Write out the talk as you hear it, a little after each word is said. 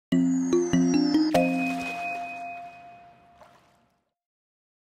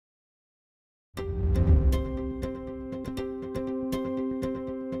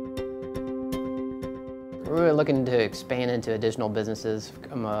We're really looking to expand into additional businesses.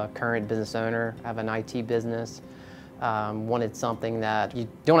 I'm a current business owner, I have an IT business. Wanted something that you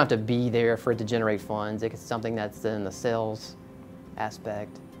don't have to be there for it to generate funds. It's something that's in the sales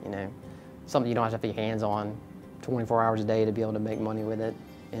aspect, you know, something you don't have to be hands-on 24 hours a day to be able to make money with it.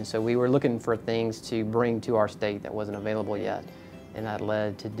 And so we were looking for things to bring to our state that wasn't available yet. And that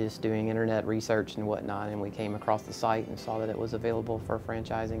led to just doing internet research and whatnot, and we came across the site and saw that it was available for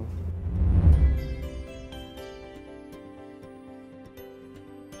franchising.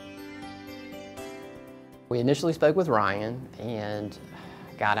 We initially spoke with Ryan, and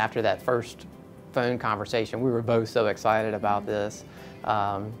God, after that first phone conversation, we were both so excited about this.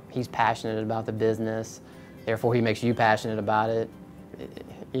 He's passionate about the business, therefore he makes you passionate about it.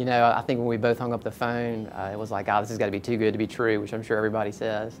 You know, I think when we both hung up the phone, it was like, God, this has got to be too good to be true, which I'm sure everybody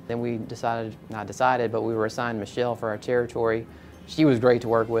says. Then we decided, not decided, but we were assigned Michelle for our territory. She was great to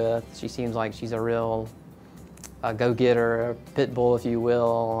work with. She seems like she's a real go-getter, a pit bull, if you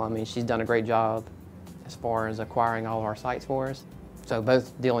will. I mean, she's done a great job as far as acquiring all of our sites for us. So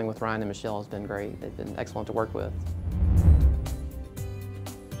both dealing with Ryan and Michelle has been great. They've been excellent to work with.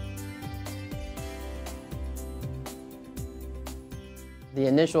 The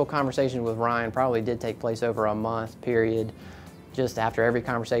initial conversation with Ryan probably did take place over a month period. Just after every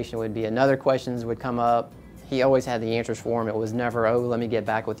conversation would be another questions would come up. He always had the answers for him. It was never, oh, let me get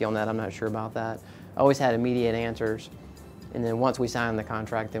back with you on that, I'm not sure about that. Always had immediate answers. And then once we signed the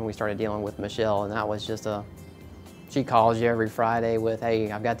contract, then we started dealing with Michelle, and that was just she calls you every Friday with, hey,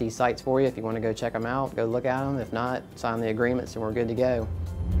 I've got these sites for you. If you want to go check them out, go look at them. If not, sign the agreements and we're good to go.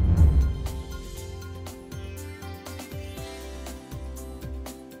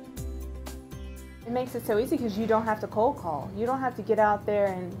 It makes it so easy because you don't have to cold call. You don't have to get out there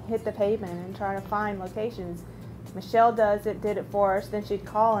and hit the pavement and try to find locations. Michelle did it for us. Then she'd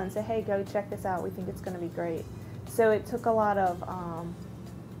call and say, hey, go check this out. We think it's going to be great. So it took a lot of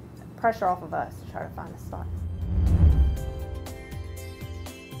pressure off of us to try to find a spot.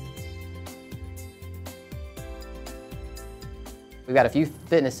 We've got a few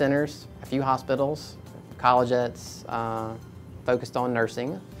fitness centers, a few hospitals, collegettes focused on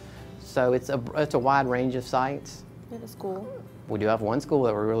nursing. So it's a wide range of sites. We have a school. We do have one school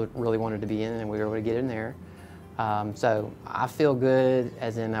that we really wanted to be in, and we were able to get in there. So I feel good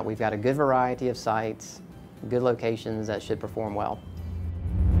as in that we've got a good variety of sites, good locations that should perform well.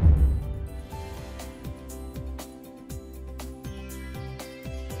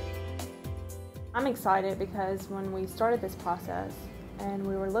 I'm excited because when we started this process and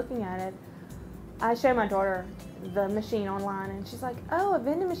we were looking at it, I showed my daughter the machine online and she's like, oh, a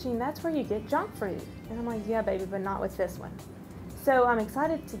vending machine, that's where you get junk food. And I'm like, yeah, baby, but not with this one. So I'm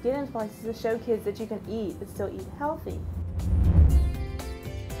excited to get into places to show kids that you can eat but still eat healthy.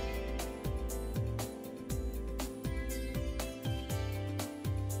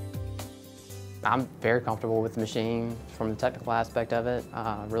 I'm very comfortable with the machine from the technical aspect of it.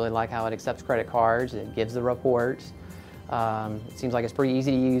 I really like how it accepts credit cards, it gives the reports. It seems like it's pretty easy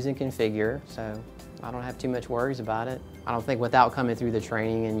to use and configure, so I don't have too much worries about it. I don't think without coming through the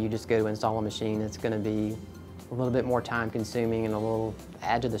training and you just go to install a machine, it's going to be a little bit more time consuming and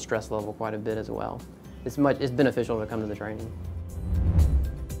add to the stress level quite a bit as well. It's beneficial to come to the training.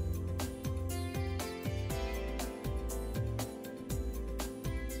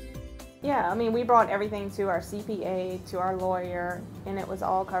 Yeah, I mean, we brought everything to our CPA, to our lawyer, and it was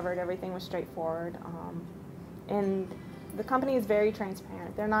all covered. Everything was straightforward. And the company is very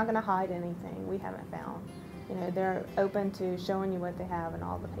transparent. They're not going to hide anything we haven't found. You know, they're open to showing you what they have and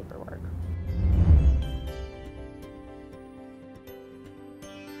all the paperwork.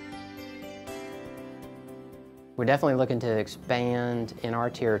 We're definitely looking to expand in our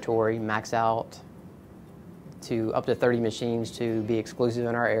territory, max out to up to 30 machines to be exclusive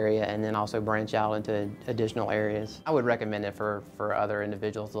in our area, and then also branch out into additional areas. I would recommend it for other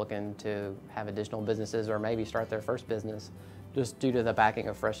individuals looking to have additional businesses or maybe start their first business, just due to the backing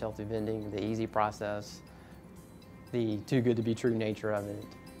of Fresh Healthy Vending, the easy process, the too good to be true nature of it.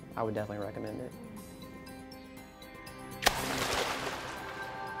 I would definitely recommend it.